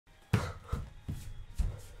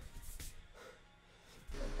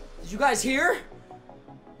Did you guys hear?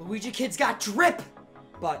 Luigi Kid's got drip!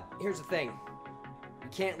 But here's the thing. We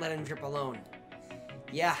can't let him drip alone.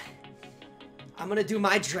 Yeah. I'm gonna do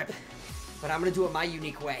my drip, but I'm gonna do it my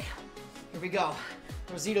unique way. Here we go.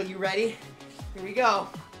 Rosito, you ready? Here we go.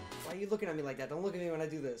 Why are you looking at me like that? Don't look at me when I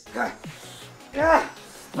do this. Woo!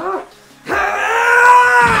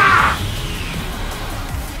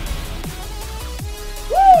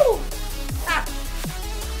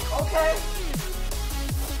 Okay.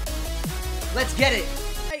 Let's get it.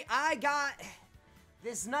 Hey, I got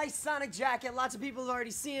this nice Sonic jacket. Lots of people have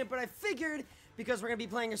already seen it, but I figured because we're gonna be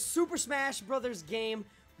playing a Super Smash Brothers game,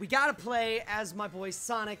 we gotta play as my boy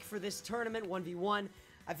Sonic for this tournament, 1v1.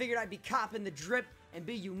 I figured I'd be copping the drip and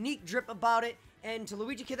be unique drip about it. And to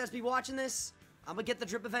Luigi Kid that's be watching this, I'm gonna get the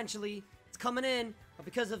drip eventually. It's coming in, but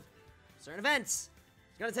because of certain events,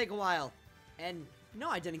 it's gonna take a while. And no,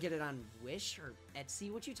 I didn't get it on Wish or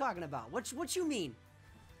Etsy. What you talking about? What you mean?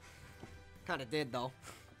 Kinda did though.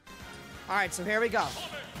 Alright, so here we go.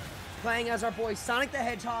 Playing as our boy Sonic the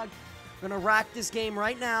Hedgehog. Gonna rock this game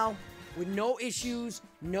right now with no issues,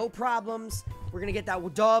 no problems. We're gonna get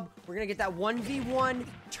that dub. We're gonna get that 1v1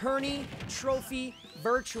 tourney trophy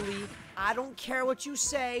virtually. I don't care what you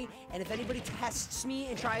say, and if anybody tests me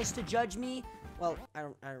and tries to judge me, well, I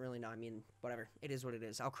don't really know. I mean, whatever. It is what it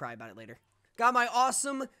is. I'll cry about it later. Got my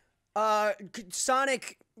awesome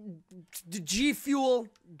Sonic G Fuel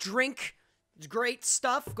drink. It's great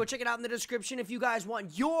stuff. Go check it out in the description if you guys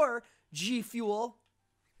want your G Fuel.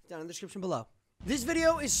 Down in the description below. This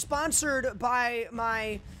video is sponsored by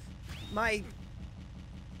my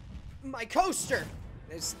coaster.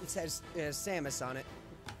 It says Samus on it.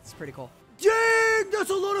 It's pretty cool. Dang,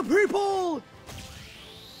 that's a lot of people!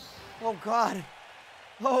 Oh god.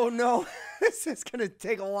 Oh no. This is gonna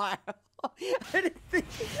take a while. I didn't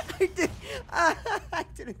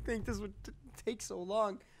think this would take so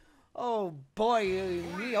long. Oh boy,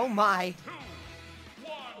 oh my.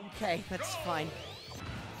 Okay, that's fine.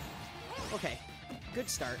 Okay, good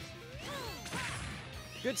start.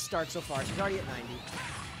 Good start so far. She's already at 90.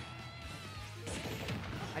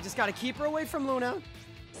 I just gotta keep her away from Luna.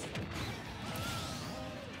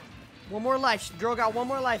 One more life. Girl got one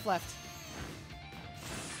more life left.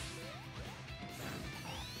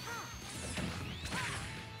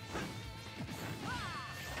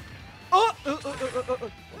 Oh!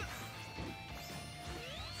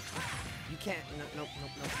 You can't. No.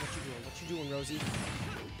 What you doing, Rosie?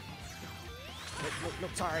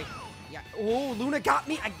 Nope, sorry. Yeah. Oh, Luna got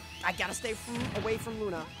me. I gotta stay away from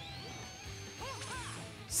Luna.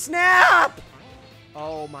 Snap!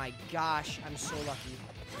 Oh my gosh, I'm so lucky.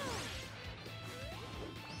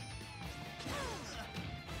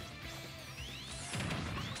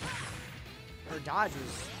 Her dodge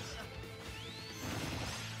was...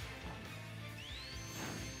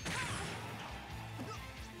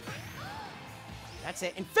 That's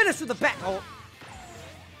it. And finish with the back. Oh.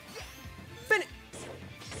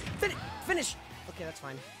 Finish! Okay, that's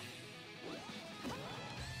fine.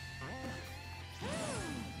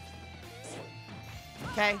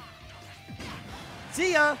 Okay.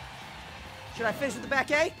 See ya! Should I finish with the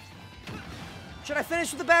back A? Should I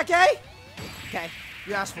finish with the back A? Okay,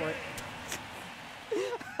 you asked for it.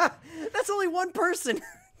 That's only one person.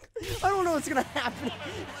 I don't know what's gonna happen.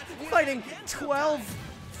 Fighting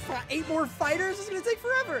 8 more fighters is gonna take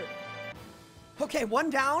forever. Okay, one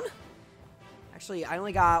down. Actually, I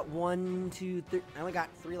only got 1, 2, 3. I only got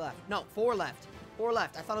 3 left. No, 4 left. 4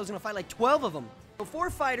 left. I thought I was gonna fight like 12 of them. So 4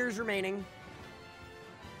 fighters remaining.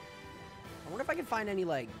 I wonder if I can find any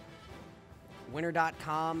like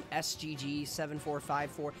winner.com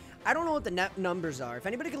SGG7454. I don't know what the net numbers are. If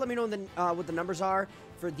anybody could let me know what the numbers are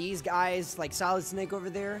for these guys, like Solid Snake over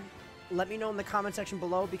there, let me know in the comment section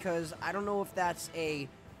below, because I don't know if that's a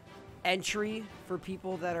entry for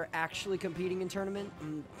people that are actually competing in tournament.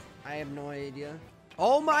 I have no idea.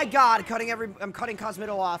 Oh my god, I'm cutting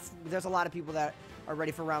Cosmitto off. There's a lot of people that are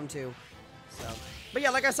ready for round 2. So, but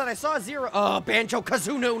yeah, like I said, I saw 0. Oh,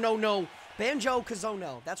 Banjo-Kazooie, no.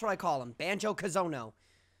 Banjo-Kazooie. That's what I call him. Banjo-Kazooie.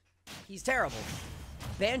 He's terrible.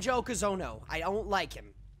 Banjo-Kazooie. I don't like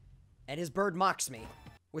him. And his bird mocks me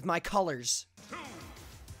with my colors. 2,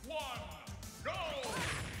 1, go!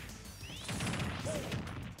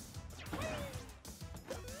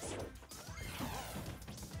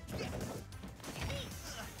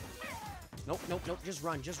 Nope. Just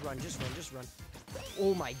run.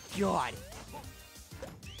 Oh my god.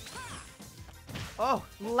 Oh,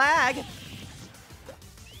 lag.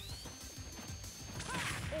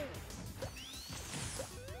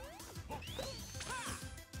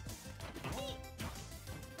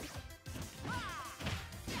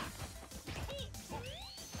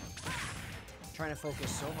 trying to focus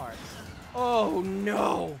so hard. Oh,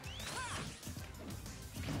 no.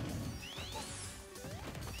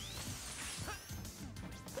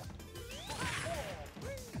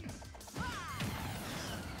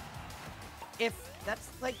 If that's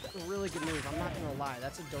like a really good move, I'm not gonna lie.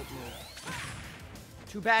 That's a dope move.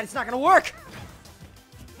 Too bad it's not gonna work.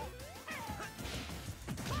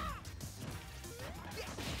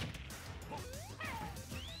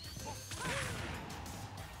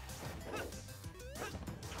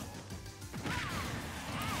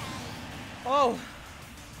 Oh.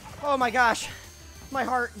 Oh my gosh. My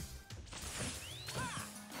heart.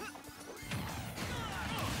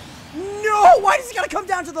 No! Why does he gotta come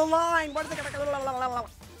down to the line? Why does he gotta...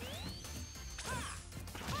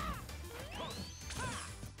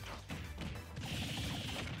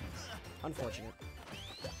 Unfortunate.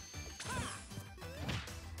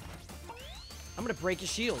 I'm gonna break his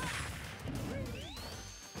shield.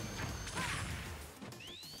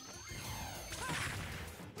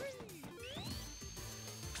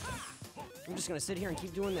 I'm just gonna sit here and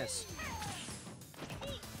keep doing this.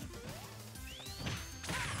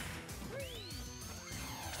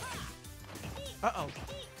 Uh-oh.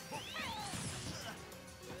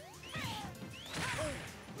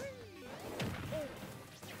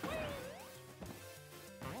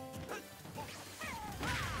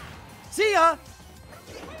 See ya!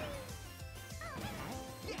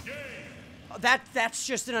 Oh, that's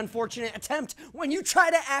just an unfortunate attempt when you try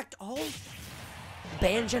to act all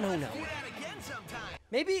Banjo-no-no.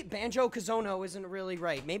 Maybe Banjo-Kazooie isn't really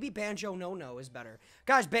right. Maybe Banjo-no-no is better.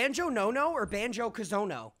 Guys, Banjo-no-no or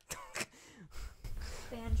Banjo-Kazooie?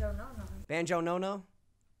 Banjo-no-no. Banjo-no-no?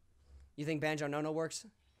 You think Banjo-no-no works?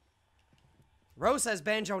 Rose says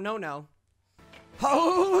Banjo-no-no.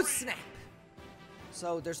 Oh, snap!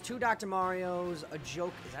 So, there's 2 Dr. Marios, a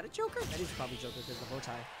Joker. Is that a Joker? That is probably Joker because of the bow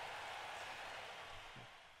tie.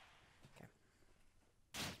 Okay.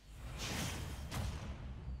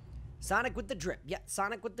 Sonic with the drip. Yeah,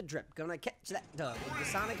 Sonic with the drip. Gonna catch that dog with the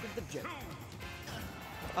Sonic with the drip.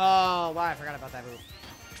 Oh, wow, I forgot about that move.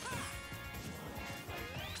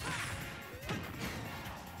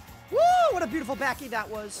 Woo! What a beautiful backy that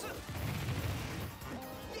was.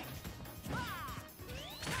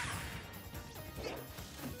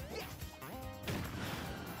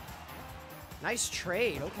 Nice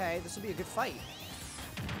trade. Okay, this will be a good fight.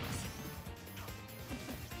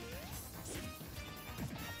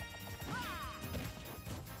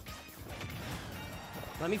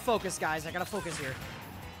 Let me focus, guys. I gotta focus here.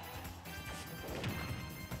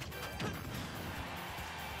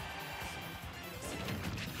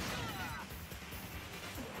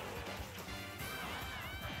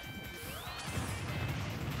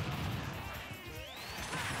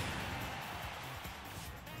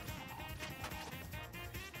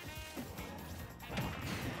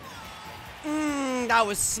 That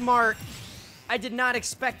was smart. I did not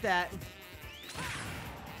expect that.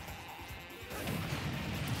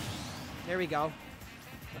 There we go.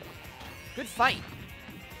 Good fight.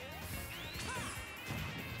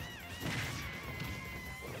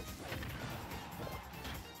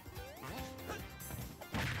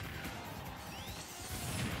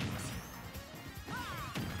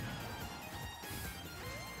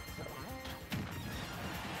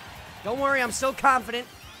 Don't worry, I'm still confident.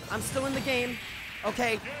 I'm still in the game.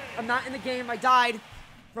 Okay, I'm not in the game. I died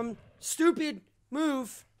from stupid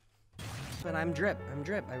move. But I'm drip. I'm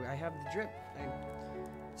drip. I have the drip.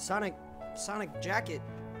 Sonic jacket.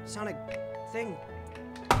 Sonic thing.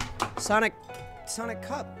 Sonic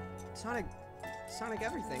cup. Sonic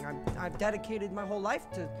everything. I've dedicated my whole life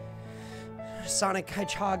to Sonic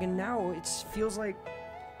Hedgehog, and now it feels like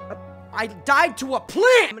I died to a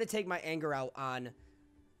plant. I'm gonna take my anger out on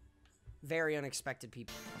very unexpected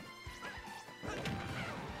people.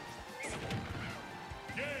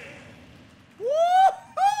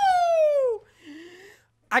 Woohoo!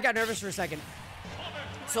 I got nervous for a second.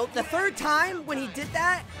 So the third time when he did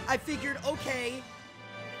that, I figured, okay,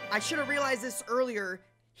 I should have realized this earlier.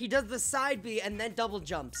 He does the side B and then double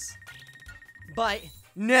jumps. But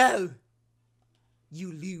no,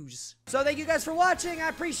 you lose. So thank you guys for watching. I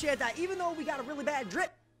appreciate that. Even though we got a really bad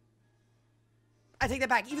drip, I take that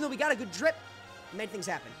back. Even though we got a good drip, it made things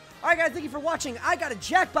happen. Alright guys, thank you for watching. I got a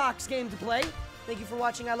Jackbox game to play. Thank you for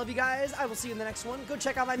watching. I love you guys. I will see you in the next one. Go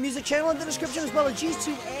check out my music channel in the description as well as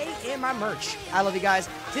G2A and my merch. I love you guys.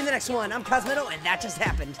 See you in the next one. I'm Cosmitto, and that just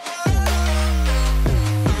happened.